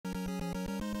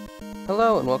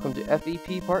Hello and welcome to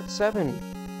F.E.P. Part 7.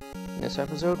 In this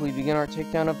episode, we begin our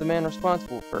takedown of the man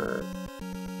responsible for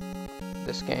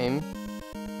this game,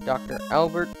 Dr.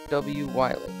 Albert W.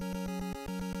 Wily.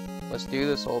 Let's do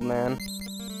this, old man.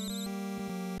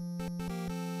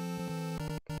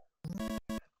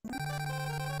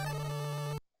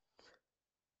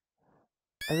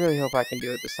 I really hope I can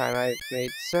do it this time. I've made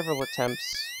several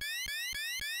attempts.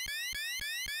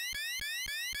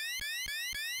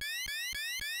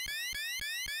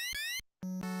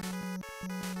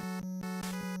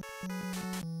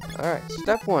 Alright,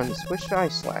 step 1, switch to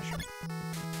IceSlasher.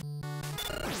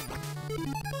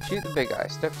 Shoot the big guy.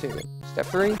 Step 2. Step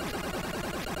 3,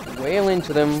 wail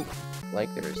into them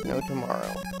like there is no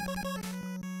tomorrow.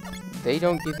 They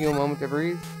don't give you a moment to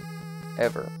breathe,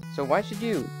 ever. So why should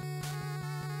you?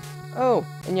 Oh,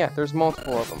 and yeah, there's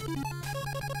multiple of them.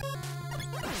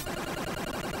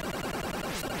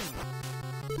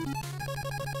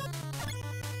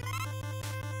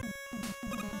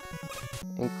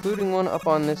 Including one up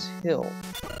on this hill.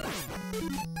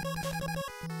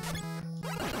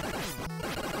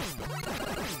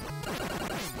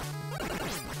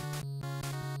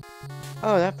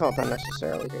 Oh, that felt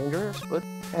unnecessarily dangerous, but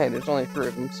hey, there's only 3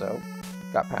 of them, so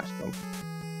got past them.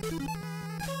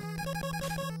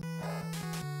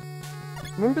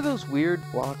 Remember those weird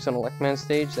blocks on Electman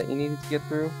stage that you needed to get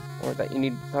through? Or that you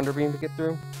needed Thunder Beam to get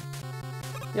through?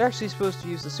 You're actually supposed to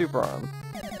use the Super Arm.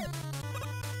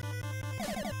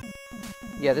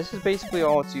 Yeah, this is basically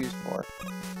all it's used for.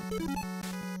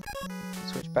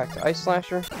 Switch back to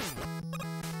IceSlasher.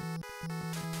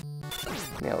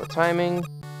 Nail the timing.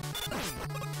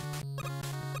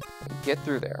 And get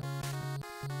through there.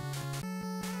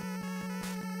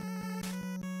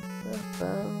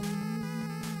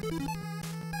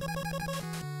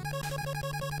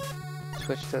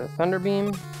 Switch to the Thunder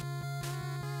Beam.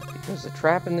 Because the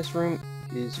trap in this room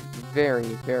is very,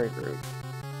 very rude.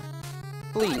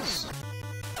 Please.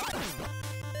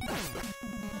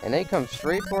 And they come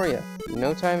straight for you.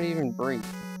 No time to even breathe.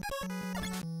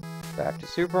 Back to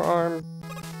Super Arm.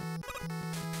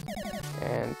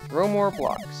 And throw more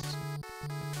blocks.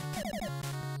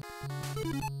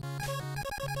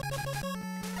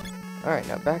 Alright,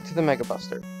 now back to the Mega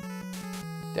Buster.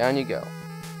 Down you go.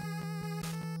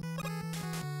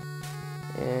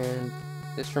 And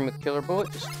this room with Killer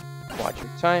Bullet, just watch your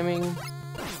timing.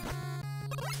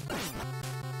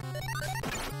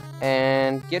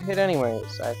 And get hit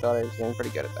anyways. I thought I was doing pretty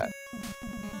good at that.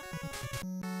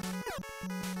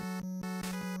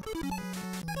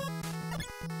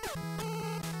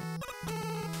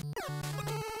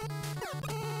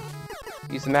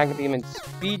 Use the Magnet Beam and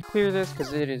speed clear this,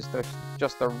 because it is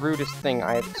just the rudest thing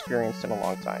I have experienced in a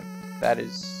long time. That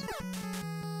is...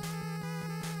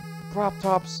 Prop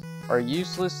tops are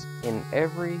useless in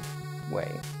every way.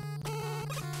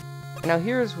 And now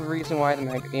here's the reason why the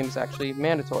Magnet Beam is actually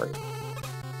mandatory.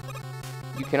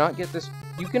 You cannot get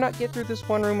through this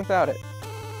one room without it.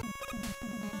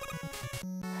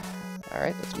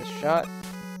 Alright, that's a missed shot.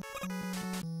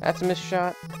 That's a missed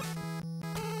shot.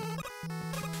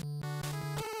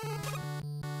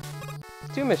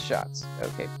 2 missed shots.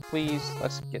 Okay, please,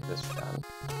 let's get this done.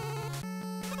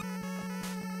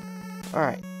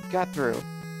 Alright, got through.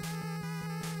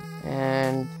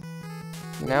 And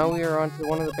now we are on to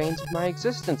one of the banes of my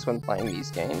existence when playing these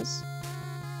games.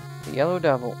 The Yellow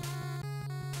Devil.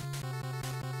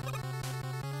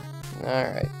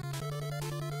 Alright.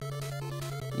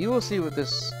 You will see what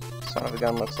this son of a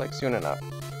gun looks like soon enough.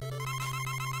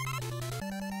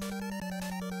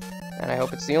 And I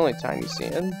hope it's the only time you see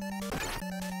him.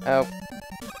 Oh.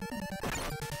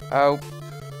 Oh.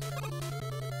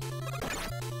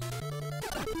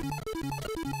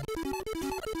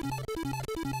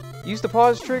 Use the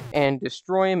pause trick and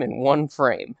destroy him in 1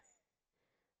 frame.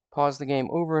 Pause the game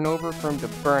over and over for him to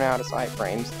burn out his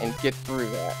iframes and get through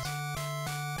that.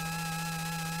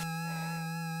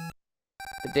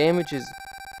 The damage is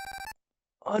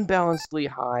unbalancedly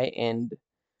high and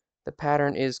the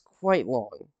pattern is quite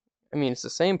long. I mean, it's the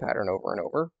same pattern over and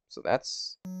over, so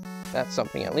that's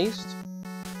something at least.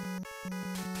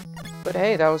 But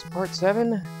hey, that was part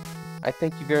 7. I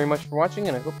thank you very much for watching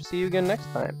and I hope to see you again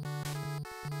next time.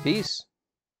 Peace.